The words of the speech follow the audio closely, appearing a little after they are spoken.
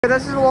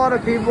This is a lot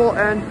of people,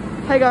 and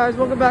hey guys,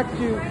 welcome back to.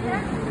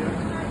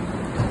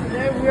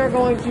 Today we are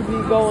going to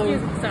be going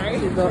to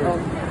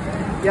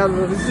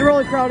the this is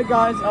really crowded,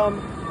 guys.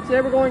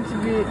 Today we're going to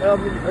be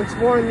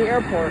exploring the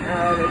airport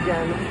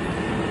again.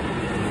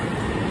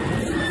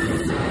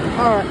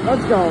 All right,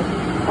 let's go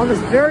on this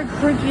very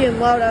creaky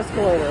and loud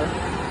escalator.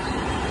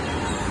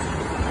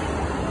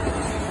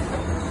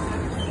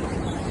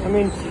 I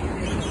mean,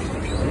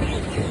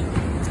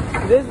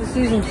 it is the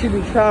season to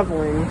be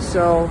traveling,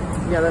 so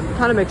yeah, that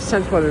kind of makes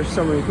sense why there's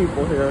so many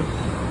people here.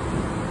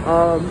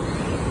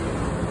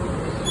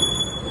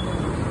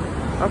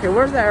 Okay,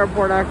 where's the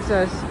airport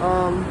access?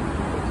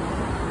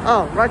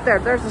 Oh, right there.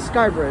 There's the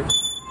sky bridge.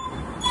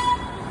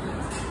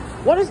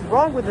 What is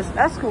wrong with this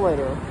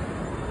escalator?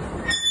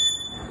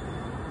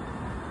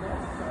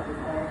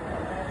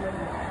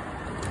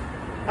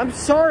 I'm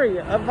sorry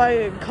if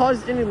I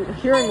caused any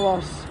hearing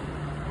loss.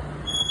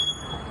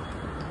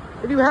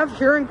 If you have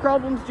hearing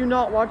problems, do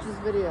not watch this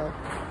video.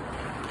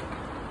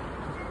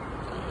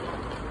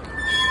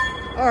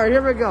 Alright,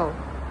 here we go.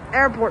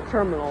 Airport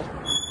terminal.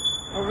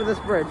 Over this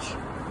bridge.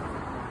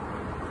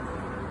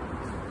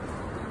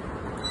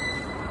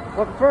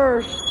 But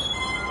first,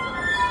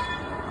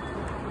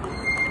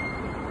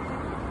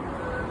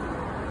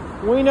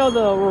 we know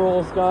the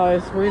rules,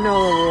 guys. We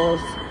know the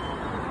rules.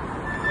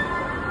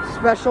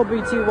 Special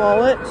BT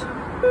wallet.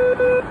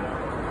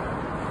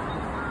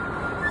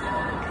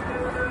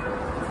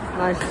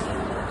 Nice.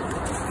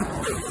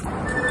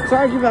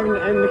 Sorry I keep having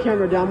to aim the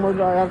camera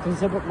downward. I have to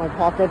zip up my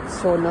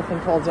pockets so nothing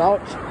falls out.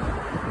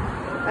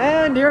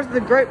 And here's the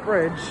Great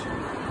Bridge.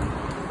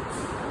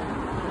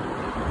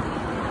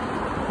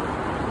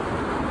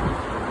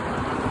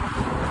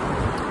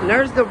 And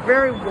there's the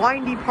very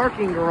windy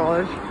parking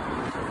garage.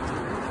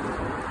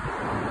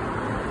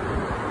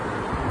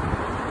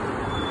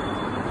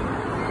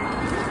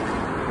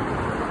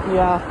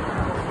 Yeah.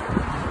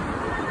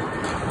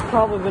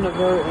 Probably been a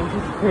very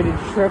anticipated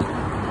trip.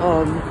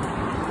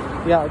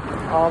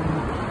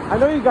 I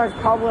know you guys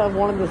probably have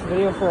wanted this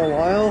video for a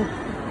while.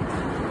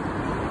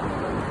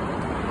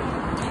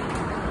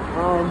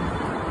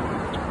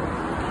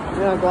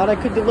 Yeah, glad I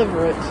could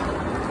deliver it.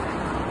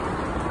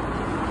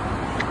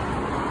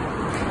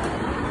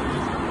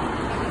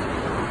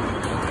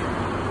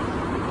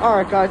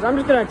 Alright guys, I'm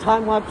just gonna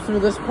time lapse through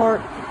this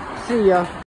part. See ya.